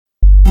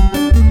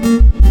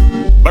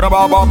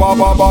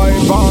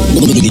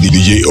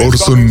DJ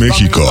ORSON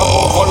México.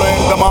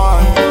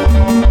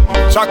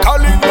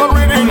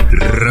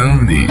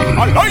 Randy,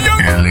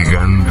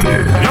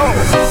 elegante.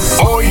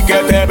 Hoy que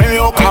te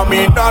veo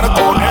caminar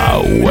con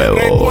él,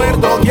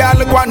 recuerdo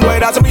guiar cuando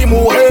eras mi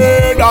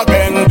mujer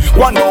again.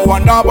 Cuando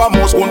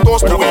andábamos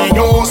juntos tú y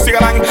yo,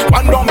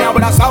 cuando me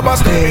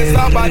abrazabas te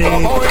besaba yo.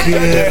 Hoy que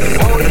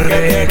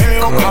te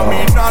veo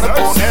caminar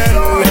con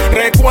él,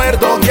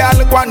 recuerdo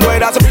guiar cuando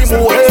eras mi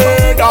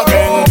mujer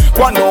again.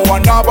 Cuando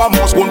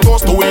andábamos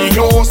juntos tú y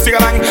yo,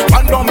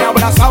 cuando me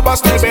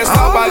abrazabas te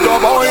besaba yo.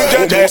 Voy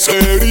sería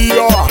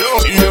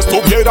si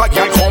estuviera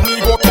ya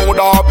conmigo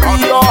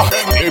todavía.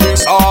 Te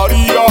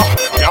besaría,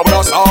 te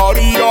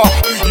abrazaría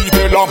y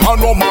de la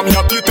mano mami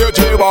a ti te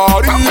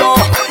llevaría. Y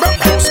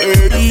yo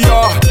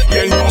sería y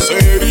él no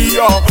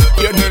sería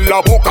quien en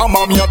la boca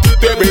mami a ti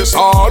te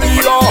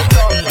besaría.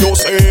 Y yo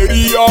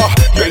sería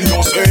y él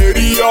no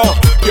sería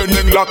quien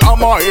en la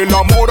cama el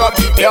amor a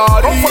ti te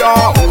haría.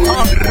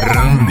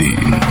 Randy,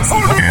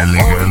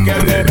 elegante. Que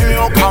te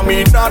veo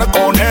caminar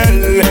con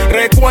él,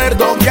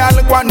 recuerdo que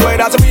cuando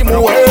eras mi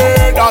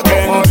mujer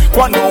again.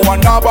 Cuando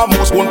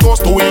andábamos juntos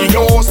tú y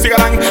yo,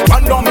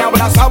 cuando me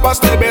abrazabas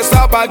te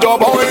besaba yo.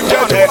 Voy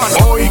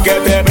hoy que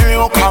te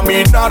veo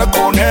caminar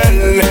con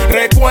él,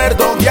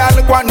 recuerdo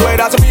que cuando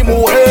eras mi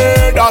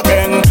mujer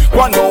again.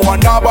 Cuando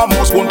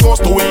andábamos juntos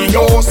tú y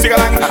yo,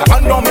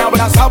 cuando me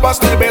abrazabas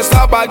te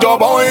besaba yo.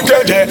 Voy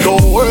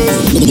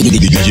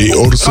DJ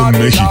ORSON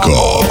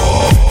México.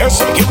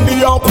 Ese que un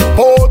día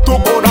ocupó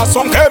tu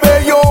corazón, que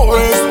bello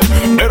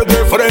es ver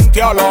de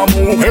frente a la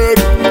mujer,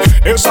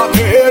 esa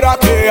que era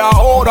que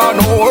ahora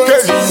no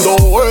es. Qué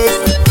lindo es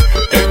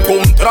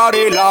encontrar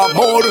el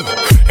amor,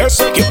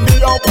 ese que un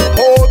día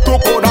ocupó tu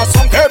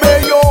corazón. Qué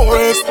bello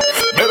es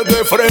ver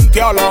de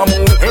frente a la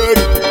mujer,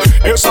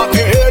 esa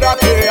que era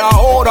que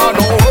ahora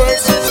no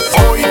es.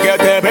 Hoy que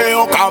te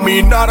veo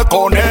caminar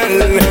con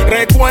él,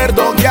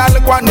 recuerdo que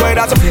cuando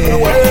eras mi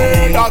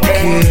mujer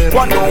again.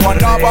 Cuando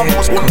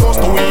andábamos juntos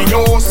tú y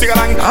yo,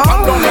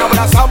 cuando me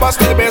abrazabas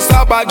te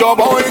besaba yo.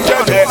 Voy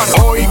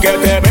hoy que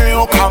te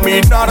veo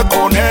caminar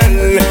con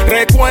él,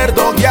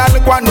 recuerdo que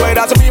cuando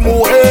eras mi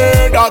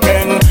mujer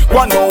again.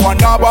 Cuando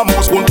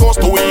andábamos juntos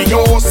tú y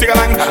yo,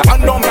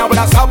 cuando me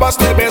abrazabas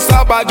te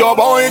besaba yo.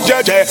 Voy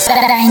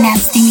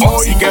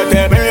hoy que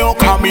te veo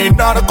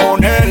caminar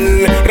con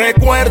él,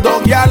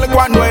 recuerdo que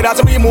cuando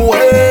eras mi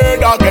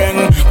mujer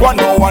again.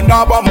 Cuando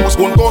andábamos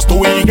juntos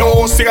tú y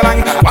yo,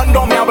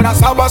 cuando me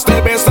abrazabas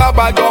te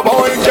besaba yo.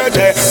 Voy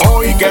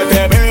hoy que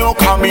te veo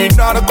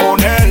caminar con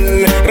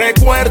él,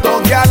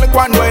 recuerdo que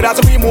cuando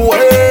eras mi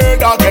mujer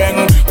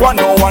again.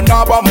 Cuando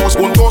andábamos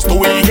juntos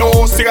tú y yo,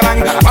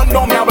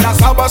 cuando me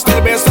abrazabas te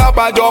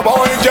besaba yo.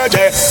 Voy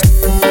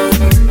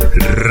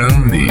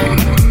Randy,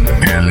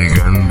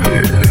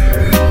 elegante.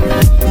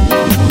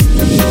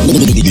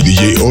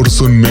 DJ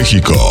ORSON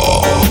México.